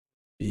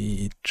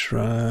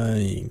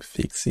trying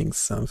fixing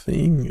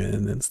something,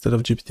 and instead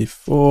of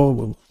GPT-4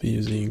 we'll be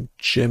using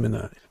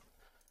Gemini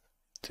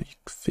to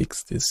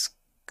fix this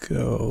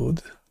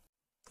code.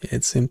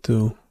 It seemed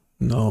to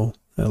know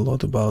a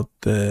lot about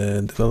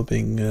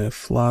developing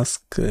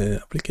FLASK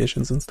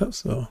applications and stuff,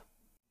 so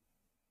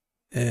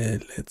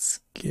let's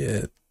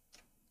get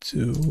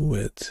to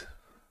it.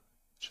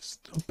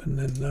 Just open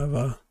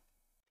another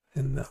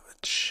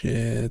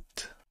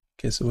chat.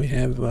 Okay, so we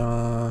have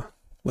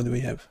what do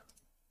we have?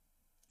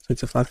 So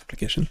it's a FLASK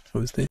application,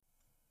 obviously.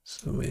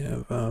 So we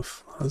have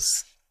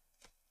FLASK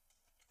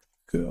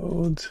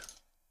code.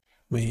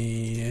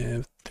 We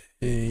have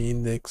the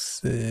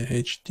index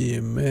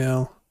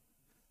HTML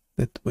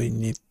that we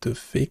need to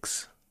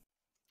fix.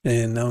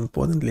 And now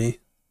importantly,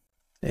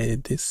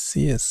 this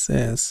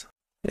CSS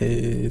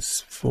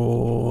is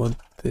for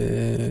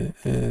the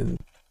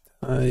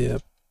entire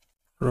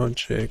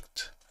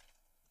project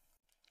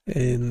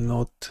and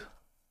not,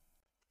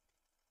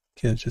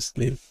 can just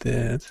leave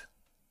that.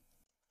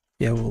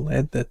 Yeah, we'll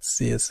add that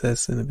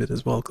CSS in a bit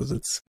as well because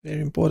it's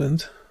very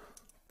important.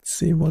 Let's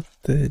see what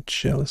the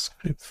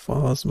JavaScript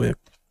files we're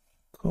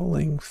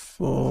calling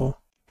for.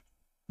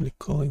 We're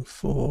calling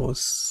for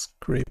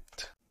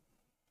script.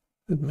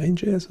 Is it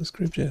main.js or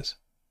script.js?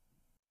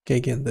 Okay,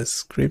 again, the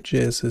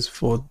script.js is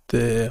for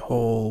the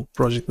whole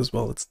project as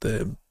well. It's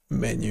the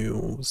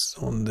menus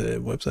on the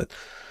website.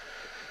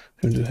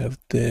 And we have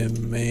the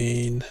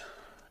main.js.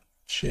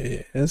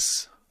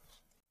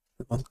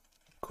 I'm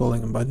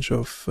calling a bunch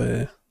of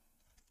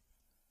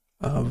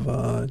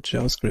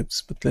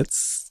JavaScripts, but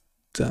let's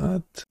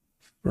start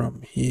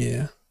from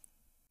here.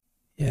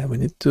 Yeah, we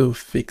need to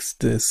fix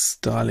this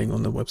styling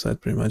on the website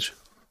pretty much.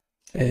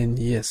 And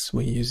yes,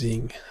 we're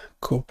using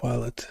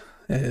Copilot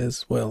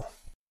as well.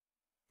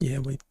 Yeah,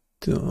 we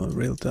do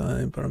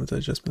real-time parameter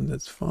adjustment,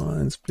 that's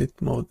fine.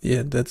 Split mode,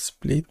 yeah, that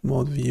split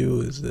mode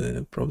view is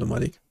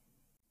problematic.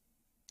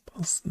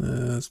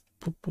 Pulseness,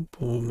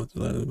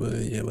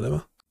 yeah,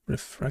 whatever.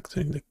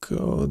 Refactoring the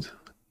code.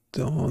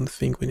 Don't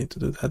think we need to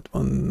do that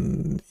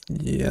one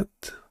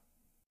yet.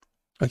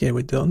 Okay,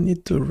 we don't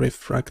need to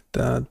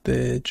refactor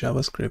the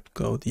JavaScript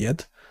code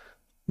yet,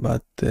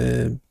 but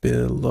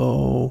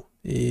below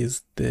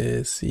is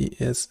the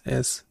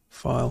CSS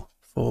file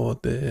for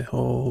the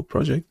whole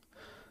project.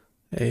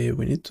 We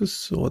need to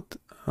sort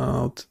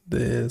out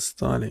the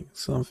styling.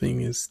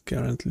 Something is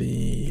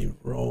currently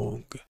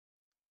wrong.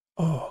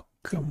 Oh,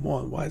 come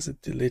on, why is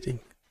it deleting?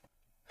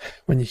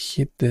 When you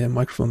hit the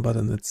microphone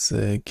button,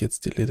 it gets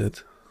deleted.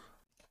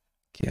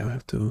 Okay, I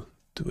have to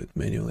do it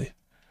manually.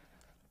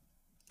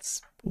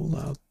 Let's pull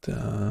out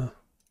a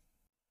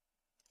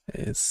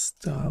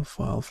style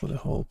file for the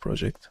whole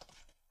project.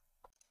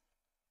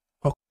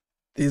 Oh,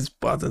 this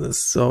button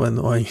is so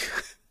annoying.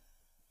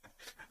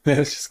 I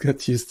just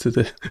got used to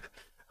the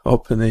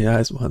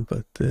OpenAI's one,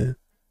 but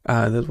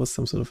that was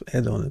some sort of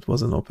add-on. It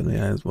wasn't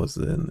OpenAI, it was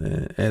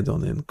an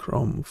add-on in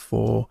Chrome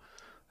for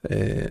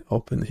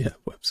OpenAI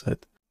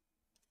website.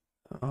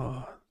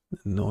 Oh,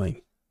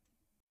 annoying.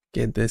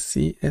 Get the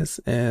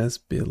CSS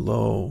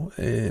below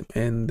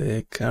and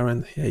the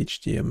current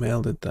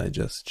HTML that I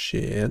just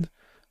shared.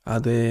 Are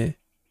there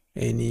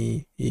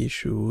any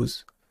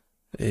issues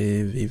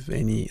with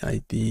any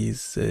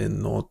IDs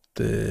not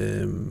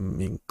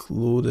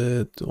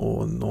included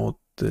or not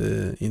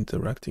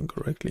interacting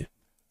correctly?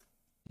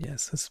 Yeah,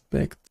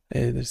 suspect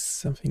there's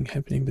something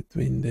happening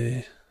between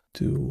the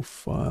two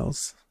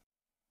files.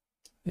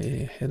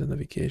 Header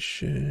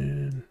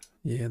navigation,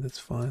 yeah, that's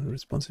fine.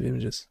 Responsive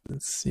images,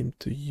 let's seem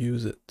to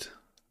use it.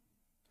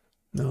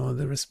 No,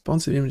 the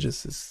responsive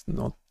images is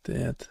not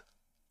that.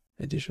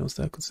 Additional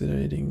style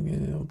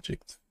considering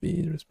object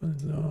feed,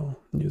 response, no,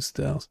 new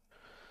styles,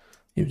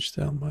 image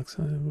style, max,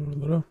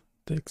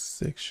 text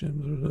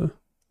section,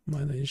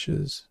 minor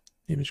issues,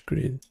 image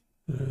grid.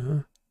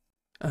 No,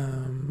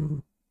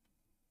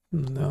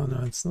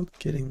 it's not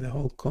getting the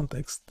whole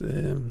context.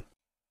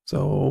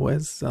 So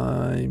as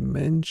I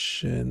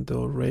mentioned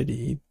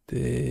already,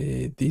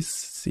 this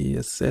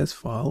CSS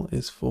file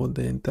is for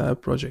the entire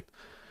project,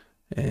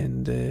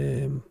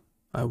 and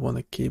I want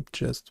to keep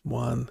just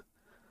one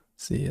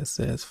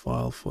CSS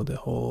file for the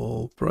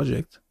whole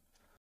project. I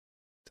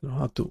don't know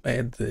how to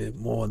add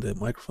more. The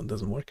microphone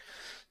doesn't work.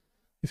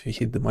 If you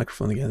hit the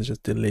microphone again, it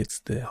just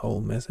deletes the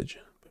whole message.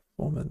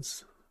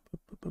 Performance.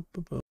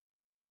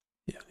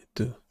 Yeah, I need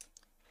to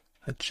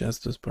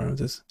adjust those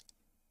parameters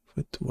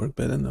for it to work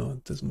better. No,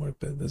 it doesn't work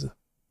better, does it?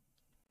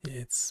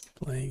 Yeah, it's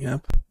playing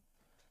up.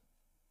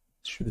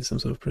 Should be some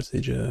sort of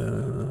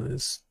procedure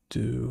as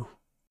to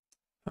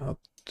how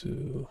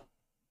to.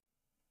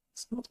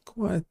 It's not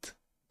quite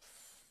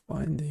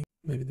finding.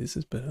 Maybe this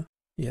is better.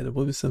 Yeah, there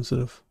will be some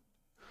sort of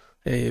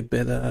a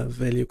better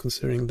value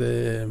considering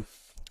the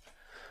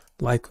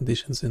light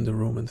conditions in the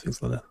room and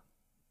things like that.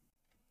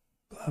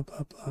 Blah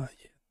blah blah.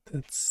 Yeah,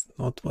 that's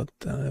not what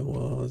I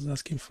was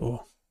asking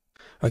for.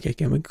 Okay,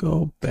 can we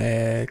go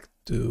back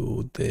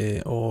to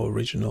the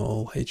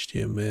original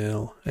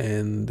HTML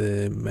and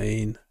the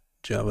main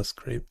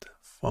JavaScript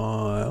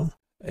file?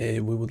 we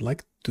would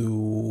like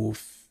to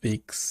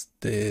fix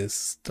the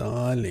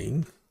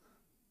styling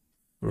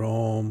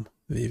from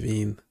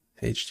within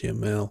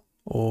HTML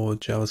or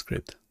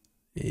JavaScript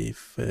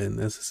if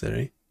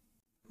necessary.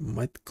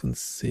 Might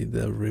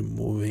consider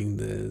removing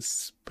the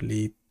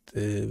split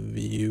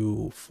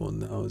view for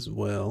now as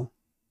well.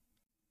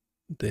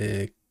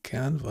 The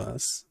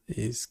canvas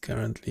is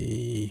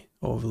currently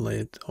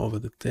overlaid over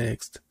the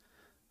text.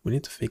 We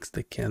need to fix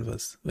the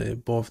canvas,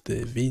 both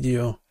the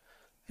video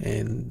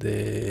and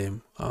the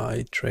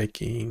eye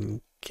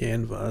tracking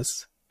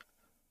canvas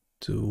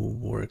to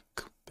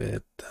work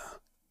better.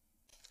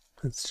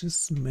 Let's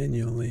just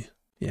manually,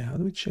 how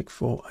do we check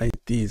for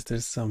IDs?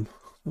 There's some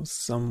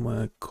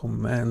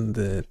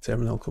command,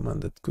 terminal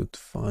command that could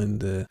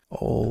find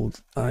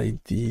old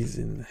IDs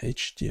in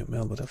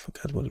HTML, but I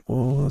forgot what it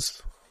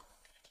was.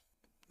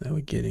 Now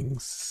we're getting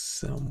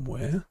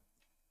somewhere.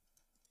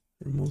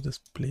 Remove the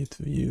split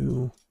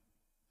view.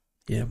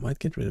 Yeah, I might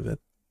get rid of it.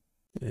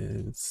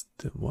 It's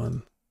the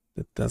one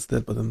that does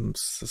that, but I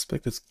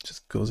suspect it's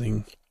just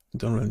causing,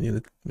 don't really need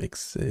it,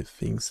 makes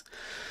things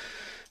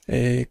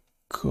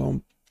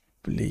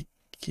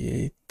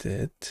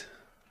complicated.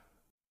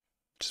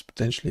 Just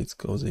potentially it's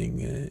causing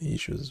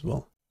issues as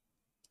well.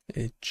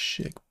 A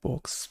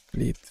checkbox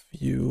split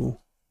view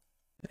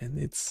and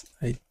its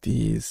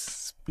IDs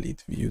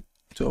split view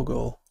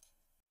toggle.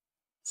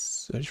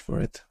 Search for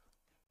it.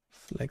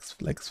 Flex.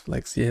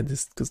 Yeah,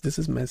 because this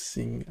is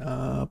messing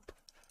up,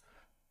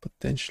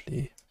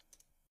 potentially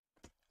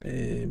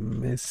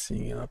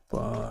messing up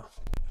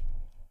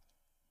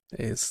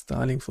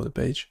styling for the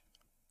page.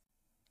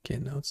 Okay,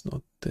 now it's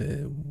not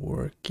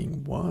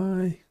working.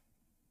 Why?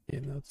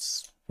 Yeah, now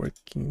it's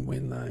working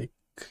when I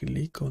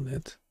click on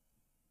it.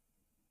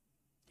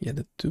 Yeah,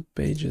 the two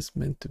pages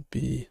meant to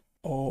be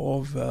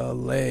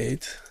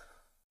overlaid.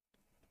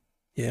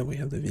 Yeah, we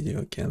have the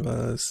video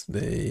canvas.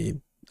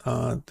 They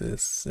are the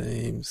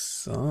same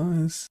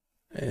size.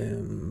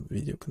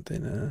 Video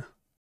container.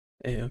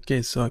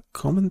 Okay, so I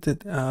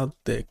commented out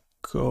the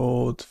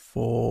code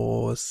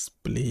for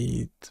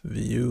split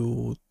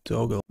view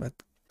toggle, but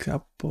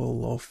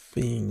couple of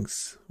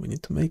things. We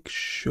need to make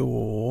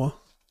sure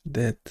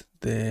that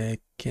the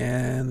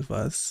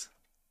canvas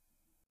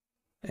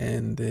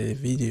and the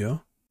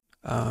video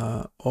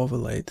are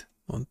overlaid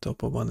on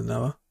top of one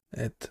another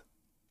at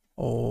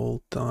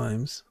all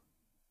times.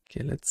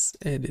 Okay, let's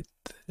edit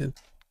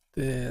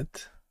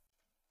that.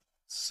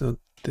 So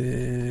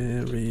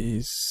there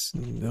is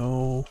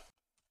no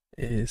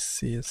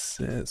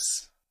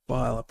CSS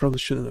file. I probably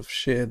shouldn't have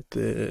shared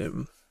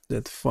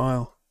that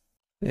file.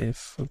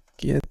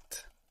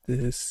 Forget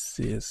the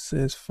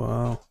CSS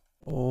file.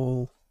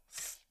 All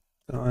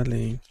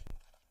styling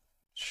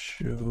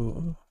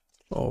show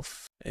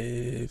off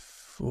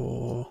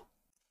for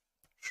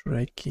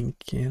tracking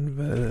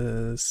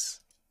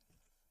canvas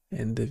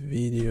and the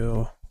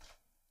video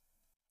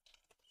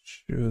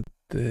should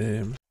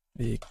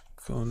be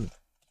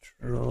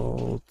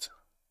controlled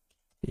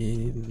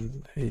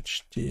in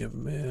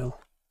HTML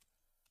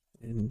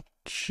and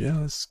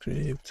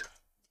JavaScript.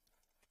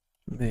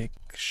 Make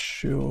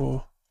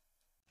sure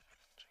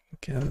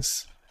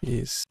canvas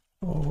is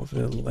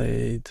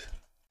overlaid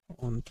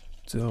on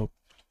top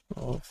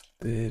of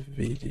the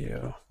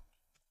video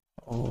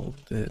all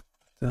the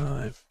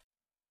time.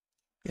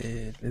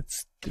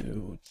 Let's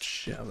do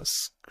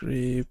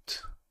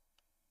JavaScript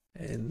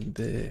and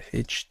the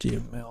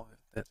HTML with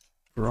that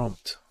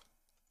prompt.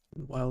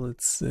 While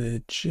it's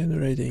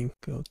generating,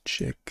 go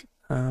check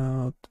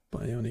out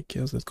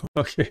bionichaos.com.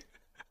 Okay,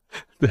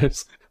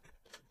 there's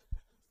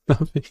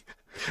something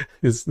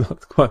is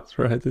not quite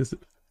right, is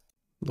it?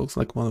 Looks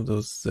like one of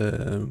those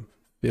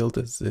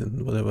filters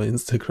in whatever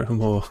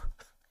Instagram or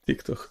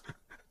TikTok.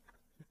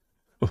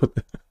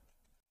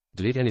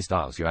 Delete any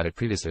styles you added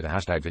previously to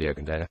hashtag video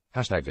container,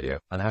 hashtag video,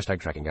 and hashtag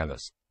tracking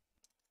canvas.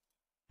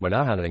 We're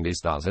now handling these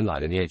styles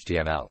inline in the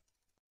HTML.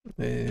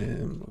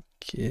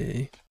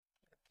 Okay.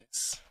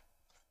 This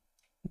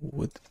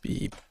would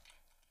be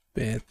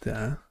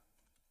better.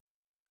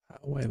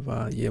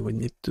 However, yeah, we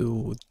need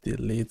to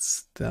delete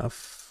stuff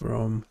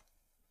from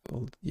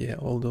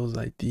all those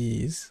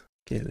IDs.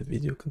 Okay, the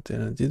video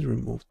container did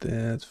remove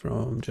that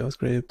from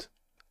JavaScript.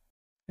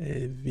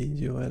 A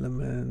video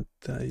element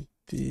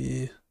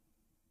ID.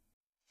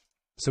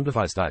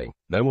 Simplified styling.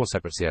 No more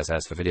separate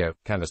CSS for video,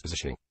 canvas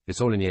positioning.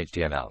 It's all in the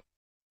HTML.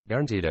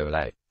 Guaranteed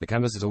overlay. The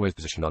canvas is always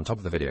positioned on top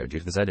of the video due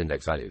to the Z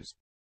index values.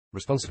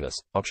 Responsiveness.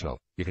 Optional.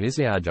 You can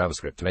easily add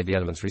JavaScript to make the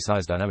elements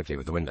resize dynamically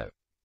with the window.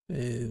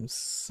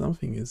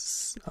 Something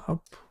is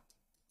up.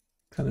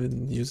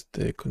 Can't use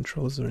the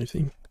controls or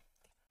anything.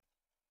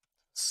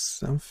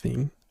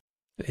 Something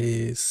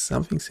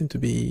seems to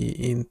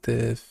be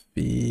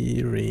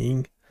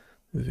interfering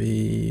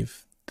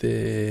with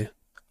the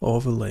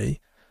overlay.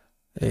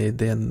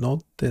 They are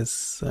not the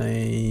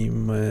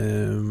same,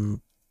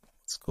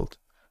 what's it called,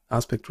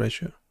 aspect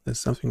ratio. There's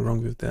something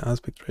wrong with the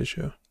aspect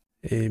ratio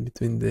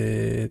between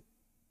the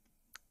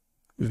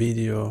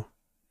video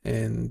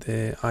and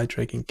the eye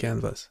tracking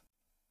canvas.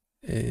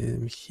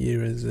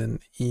 Here is an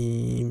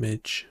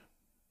image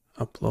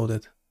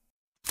uploaded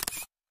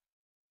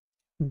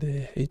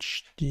the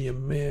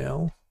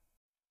HTML.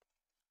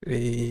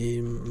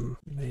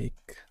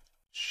 Make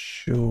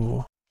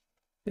sure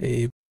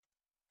a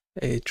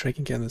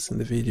tracking canvas and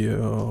the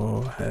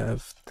video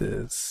have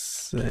the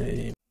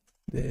same,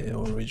 the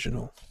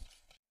original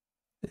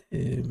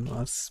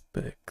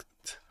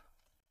aspect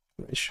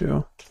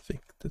ratio. I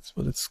think that's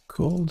what it's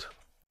called.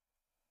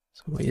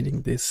 So we're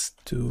adding this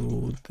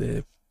to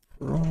the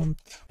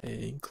prompt,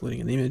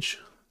 including an image.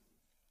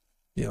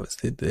 Yeah,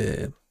 obviously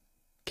the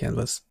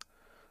canvas,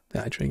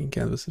 the eye tracking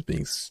canvas is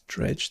being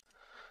stretched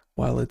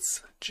while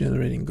it's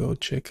generating. Go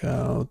check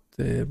out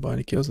the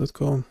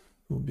bindingchaos.com.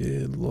 There will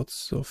be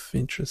lots of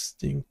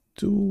interesting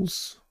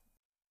tools.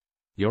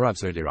 You're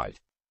absolutely right.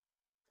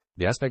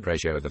 The aspect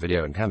ratio of the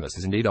video and canvas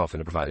is indeed off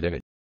in a provided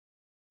image.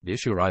 The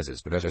issue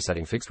arises because you're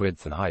setting fixed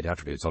width and height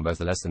attributes on both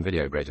the less than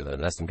video greater than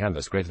and less than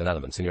canvas greater than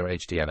elements in your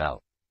HTML.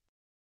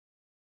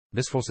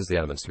 This forces the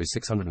elements to be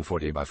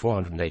 640 by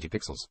 480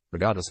 pixels,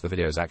 regardless of the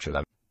video's actual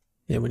length.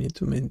 Yeah, we need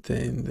to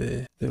maintain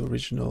the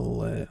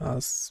original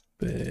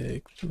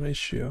aspect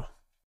ratio.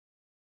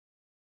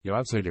 You're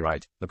absolutely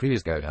right. The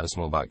previous code had a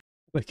small bug.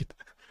 Like it,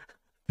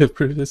 the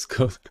previous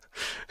code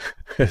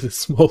had a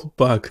small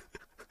bug.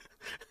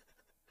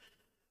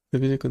 The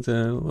video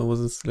container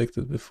wasn't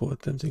selected before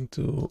attempting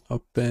to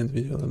append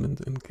video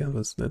element in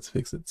canvas. Let's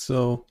fix it.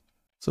 So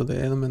the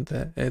element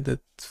I added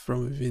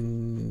from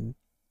within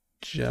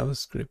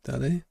JavaScript, are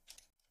they?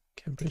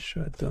 Okay, I'm pretty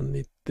sure I don't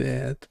need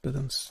that, but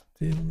I'm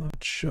still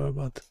not sure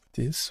about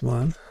this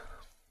one.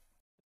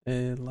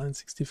 Line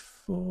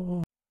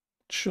 64.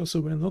 Sure, so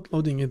we're not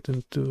loading it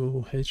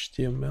into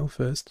HTML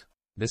first.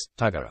 This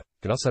type error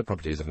cannot set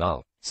properties of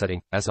null.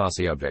 Setting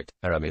src object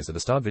error means that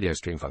the start video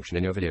stream function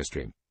in your video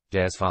stream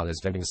JS file is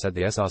attempting to set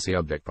the src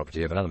object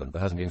property of an element that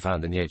hasn't been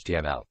found in the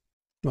HTML.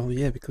 Well,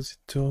 yeah, because it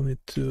told me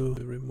to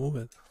remove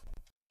it.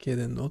 Okay,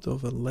 then not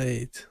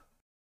overlaid.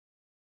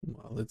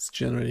 While it's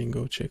generating,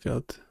 go check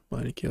out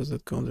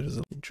bindingchaos.com. There's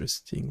some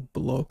interesting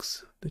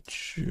blogs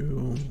that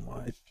you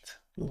might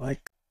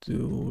like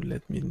to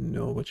let me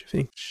know what you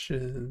think.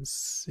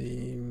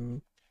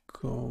 Seem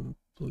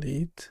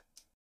complete.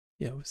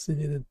 Yeah, we still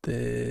needed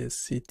the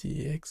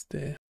CTX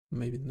there.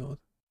 Maybe not.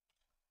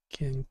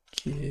 Can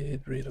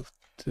get rid of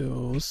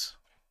those.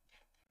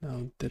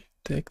 Now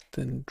detect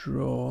and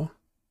draw.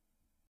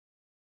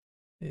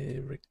 A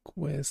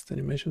request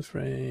animation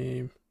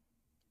frame.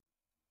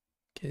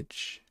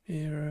 Catch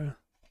error.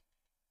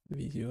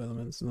 Video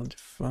elements not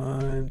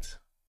defined.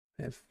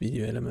 Have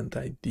video element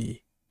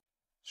ID.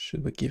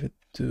 Should we give it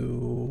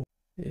to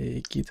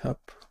a GitHub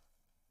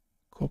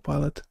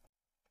Copilot?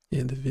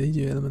 Yeah, the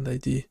video element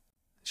ID.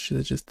 Should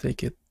I just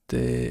take it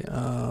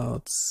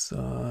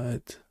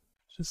outside?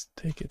 Just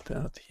take it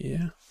out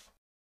here.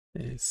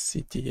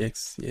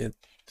 CTX, yeah,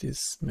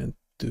 this meant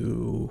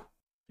to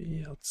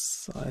be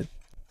outside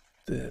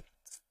that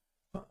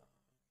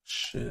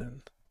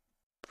function.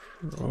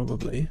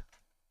 Probably.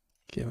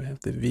 Okay, we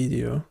have the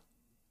video.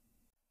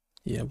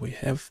 Yeah, we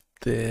have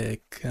the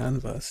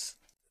canvas.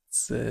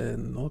 It's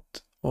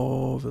not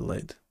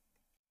overlaid.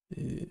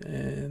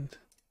 And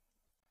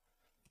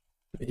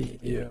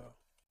video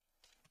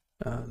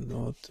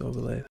not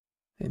overlaid.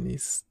 Any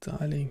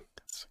styling.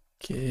 It's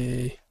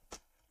okay.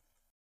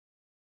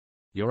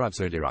 You're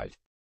absolutely right.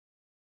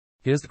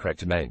 Here's the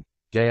corrected main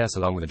JS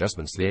along with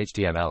adjustments to the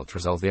HTML to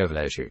resolve the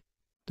overlay issue.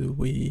 Do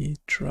we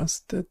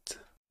trust it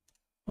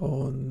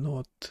or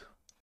not?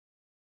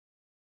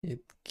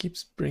 It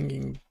keeps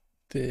bringing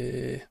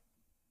the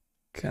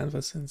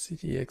canvas and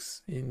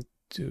CTX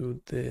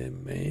into the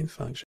main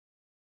function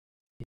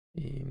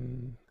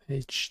in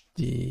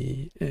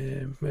HTML.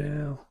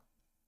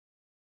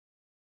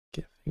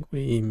 Okay, I think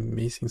we're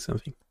missing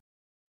something.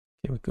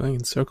 Okay, we're going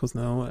in circles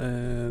now.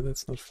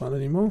 That's not fun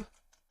anymore.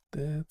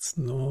 That's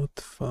not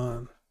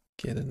fun.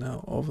 Okay, they're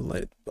now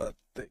overlaid, but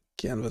the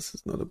canvas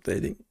is not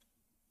updating.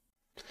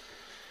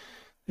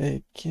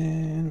 A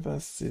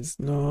canvas is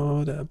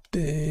not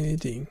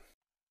updating.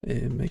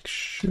 Make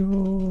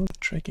sure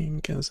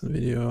tracking canvas and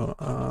video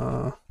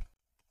are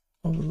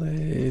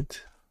overlaid.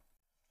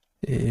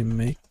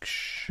 Make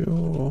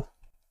sure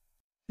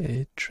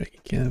a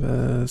tracking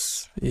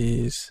canvas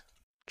is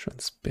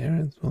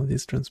transparent. Well, it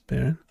is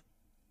transparent.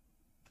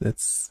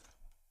 That's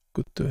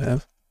good to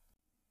have.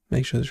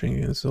 Make sure the tracking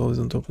canvas is always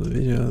on top of the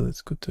video.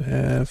 That's good to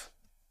have.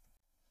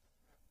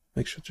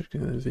 Make sure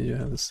tracking and video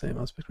have the same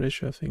aspect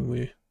ratio. I think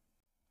we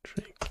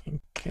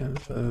tracking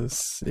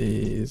canvas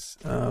is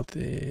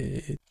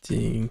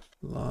updating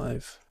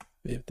live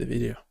with the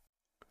video.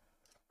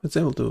 It's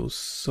able to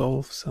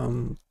solve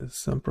some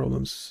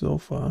problems so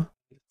far.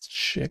 Let's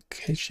check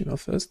HTML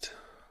first.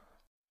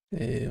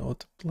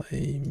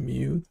 Autoplay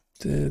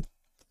muted.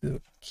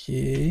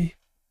 Okay.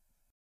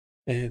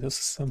 Those are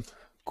some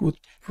good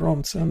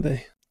prompts, aren't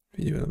they?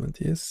 Video element,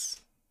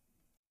 yes.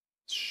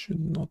 Should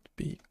not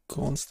be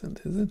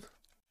constant, is it?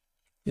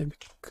 Yeah,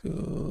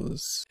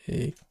 because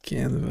a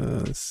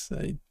canvas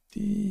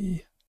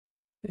ID.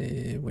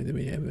 Where do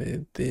we have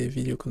it? The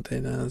video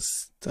container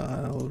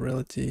style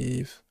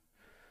relative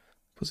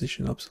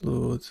position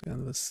absolute,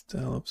 canvas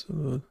style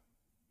absolute.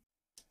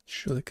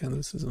 Sure, the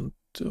canvas is on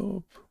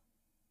top.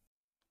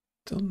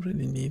 Don't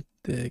really need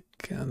the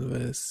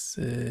canvas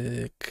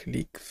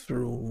click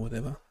through,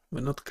 whatever.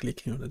 We're not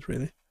clicking on it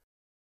really.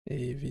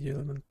 A video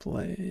element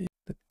play,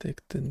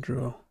 detect and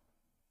draw.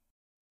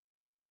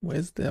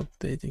 Where's the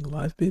updating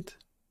live bit?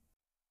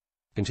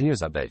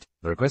 Continuous update.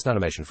 The request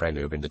animation frame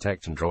loop in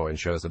detect and draw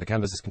ensures that the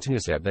canvas is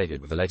continuously updated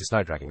with the latest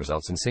eye tracking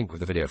results in sync with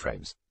the video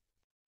frames.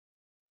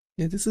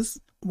 Yeah, this is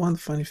one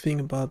funny thing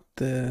about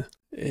the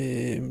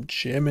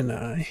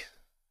Gemini. It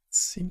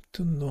seems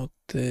to not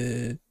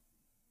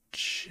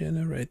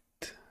generate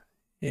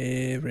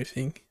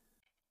everything.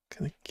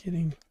 Kind of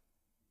kidding.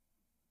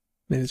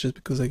 Maybe it's just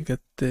because I got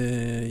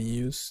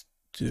used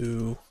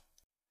to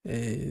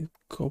a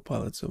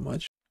Copilot so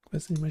much.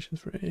 Request animation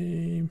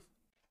frame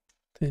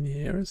 10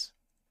 years.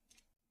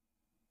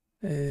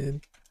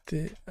 And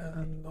they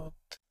are not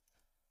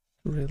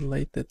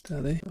related,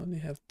 are they? Only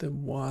have the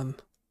one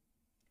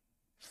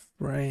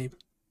frame.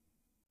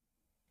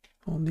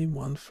 Only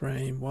one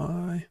frame.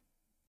 Why?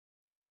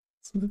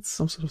 So that's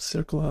some sort of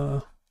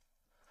circular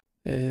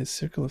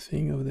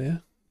thing over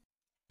there.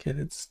 Okay,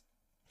 let's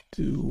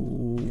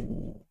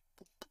do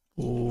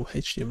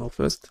HTML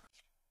first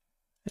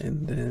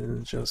and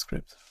then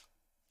JavaScript.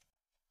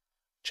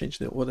 Change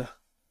the order.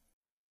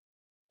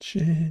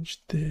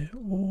 Change the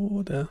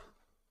order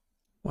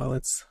while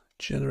it's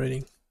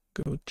generating.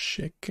 Go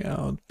check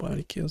out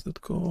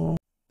bionichaos.com.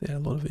 There are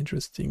a lot of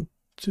interesting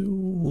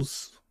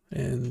tools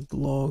and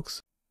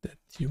blogs that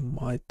you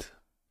might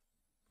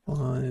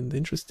find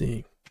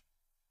interesting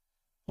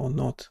or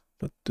not,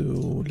 but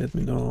do let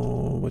me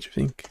know what you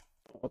think.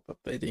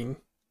 Updating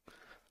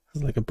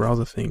is like a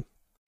browser thing.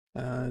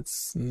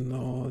 It's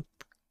not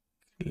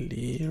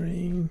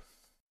clearing.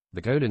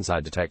 The code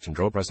inside detect and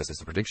draw processes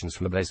the predictions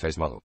from the base face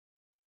model.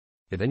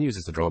 It then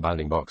uses the draw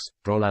bounding box,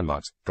 draw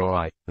landmarks, draw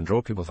eye, and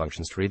draw pupil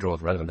functions to redraw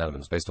the relevant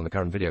elements based on the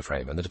current video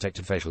frame and the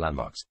detected facial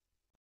landmarks.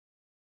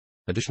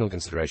 Additional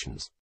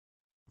considerations.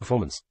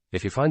 Performance.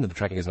 If you find that the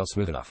tracking is not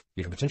smooth enough,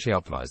 you can potentially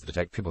optimize the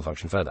detect pupil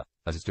function further,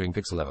 as it's doing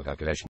pixel level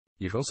calculation.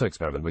 You can also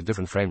experiment with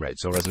different frame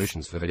rates or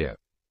resolutions for video.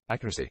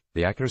 Accuracy.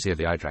 The accuracy of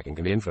the eye tracking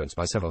can be influenced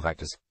by several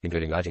factors,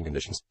 including lighting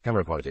conditions,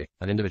 camera quality,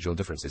 and individual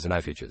differences in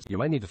eye features. You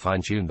might need to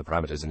fine-tune the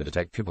parameters in the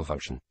detect pupil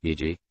function,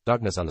 e.g.,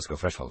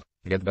 darkness_threshold,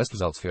 to get the best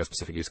results for your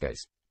specific use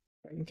case.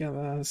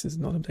 Canvas is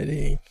not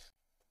updating.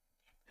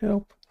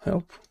 Help,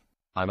 help.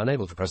 I'm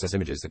unable to process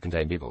images that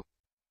contain people.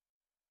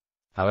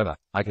 However,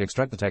 I can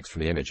extract the text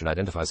from the image and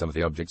identify some of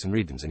the objects and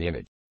read them in the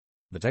image.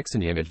 The text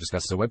in the image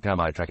discusses a webcam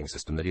eye tracking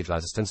system that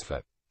utilizes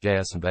TensorFlow,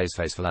 JS, and Blaze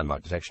Face for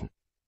landmark detection.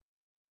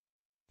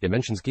 It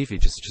mentions key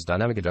features such as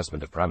dynamic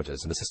adjustment of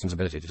parameters and the system's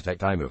ability to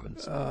detect eye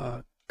movements.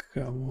 Come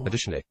on.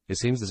 Additionally, it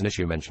seems there's an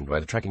issue mentioned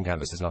where the tracking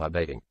canvas is not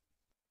updating.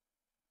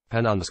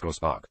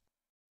 Pen_spark.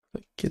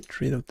 Get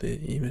rid of the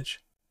image.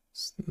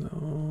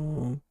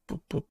 No.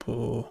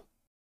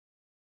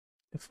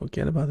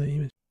 Forget about the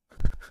image.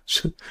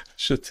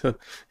 should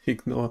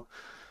ignore.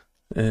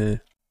 No.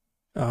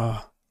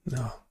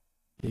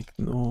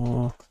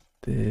 Ignore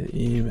the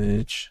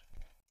image.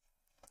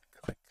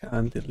 I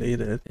can't delete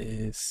it.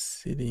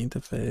 See the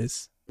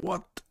interface.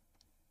 What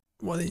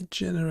are you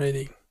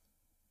generating?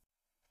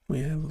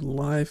 We have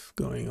live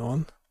going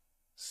on.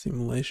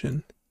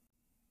 Simulation.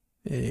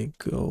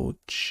 Go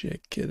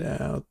check it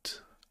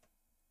out.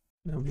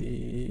 I'll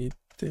be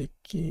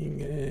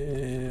taking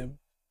a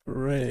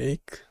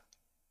break.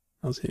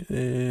 I'll see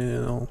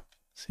you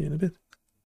in a bit.